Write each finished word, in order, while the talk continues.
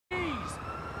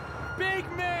Big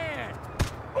man!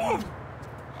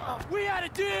 We had a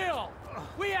deal!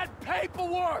 We had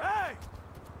paperwork! Hey!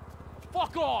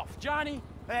 Fuck off, Johnny!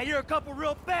 Hey, you're a couple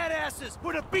real badasses!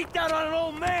 Put a beat down on an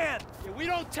old man! Yeah, we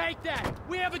don't take that!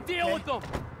 We have a deal with them!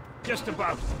 Just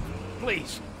about.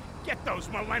 Please, get those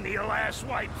millennial ass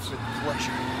wipes. With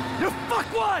pleasure. You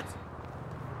fuckwad!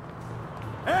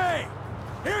 Hey!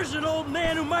 Here's an old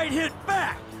man who might hit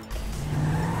back!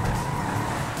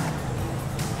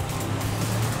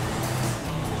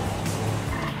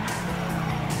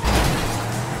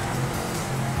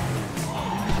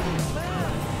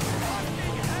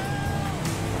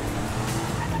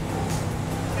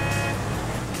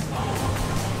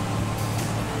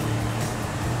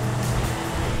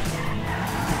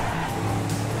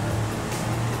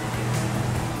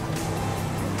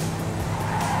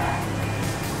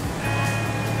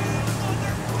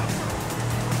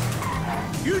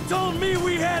 You told me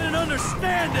we had an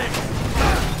understanding!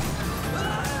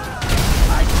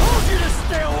 I told you to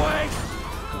stay away!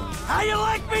 How you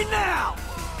like me now?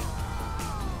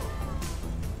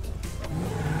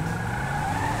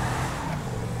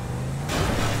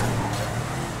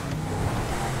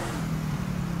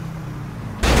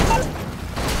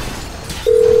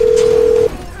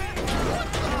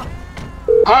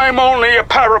 I'm only a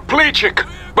paraplegic,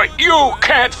 but you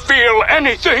can't feel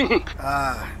anything.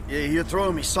 You're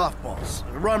throwing me softballs.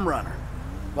 Rum runner.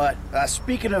 But,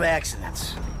 speaking of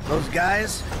accidents, those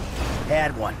guys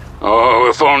had one. Oh,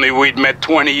 if only we'd met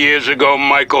 20 years ago,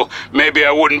 Michael. Maybe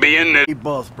I wouldn't be in this. We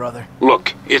both, brother.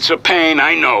 Look, it's a pain,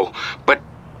 I know, but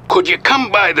could you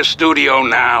come by the studio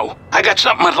now? I got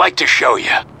something I'd like to show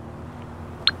you.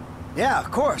 Yeah,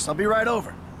 of course. I'll be right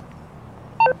over.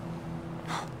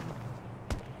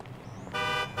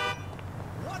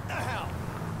 What the hell?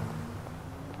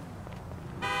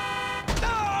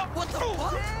 What the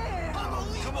fuck?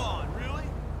 Come on, really?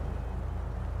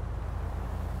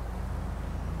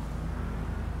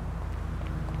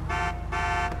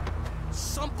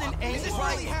 Something ain't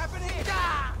right. Really happening?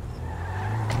 Ah!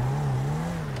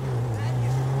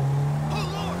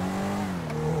 Oh, Lord!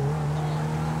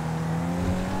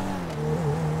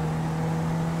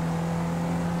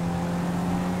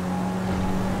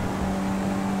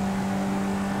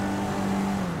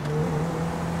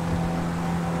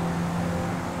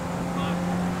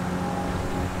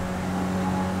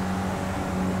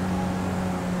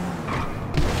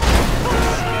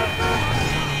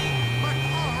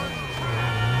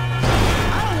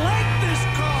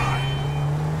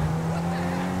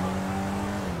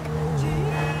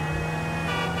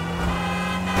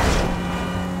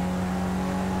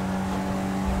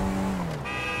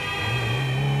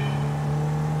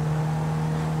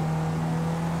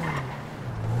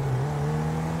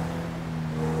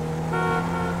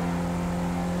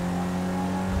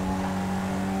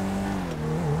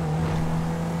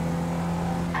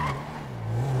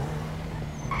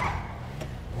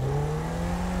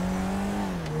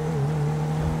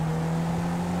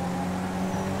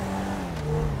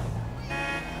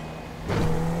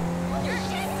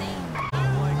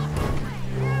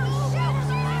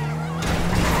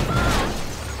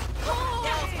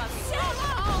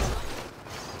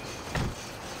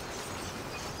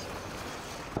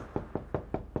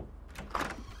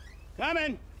 Come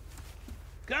in.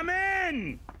 Come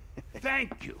in.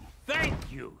 Thank you.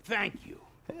 Thank you. Thank you.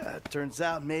 Yeah, it turns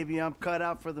out maybe I'm cut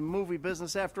out for the movie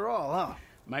business after all, huh?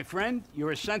 My friend,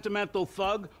 you're a sentimental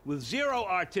thug with zero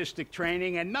artistic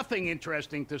training and nothing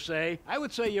interesting to say. I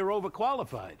would say you're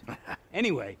overqualified.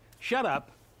 Anyway, shut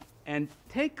up and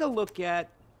take a look at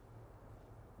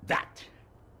that.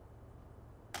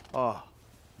 Oh.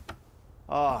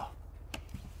 Oh.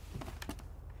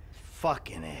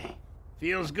 Fucking A.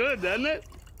 Feels good, doesn't it?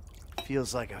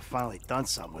 Feels like I've finally done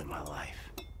something with my life.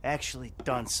 Actually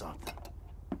done something.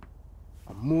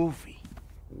 A movie.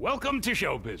 Welcome to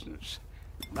show business.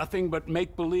 Nothing but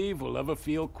make-believe will ever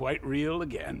feel quite real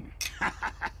again.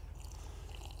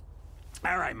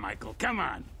 All right, Michael, come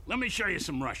on. Let me show you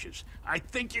some rushes. I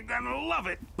think you're gonna love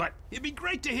it, but it'd be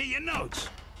great to hear your notes.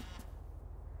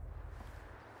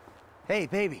 Hey,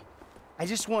 baby. I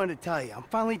just wanted to tell you, I'm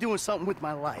finally doing something with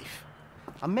my life.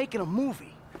 I'm making a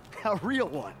movie. A real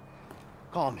one.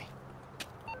 Call me.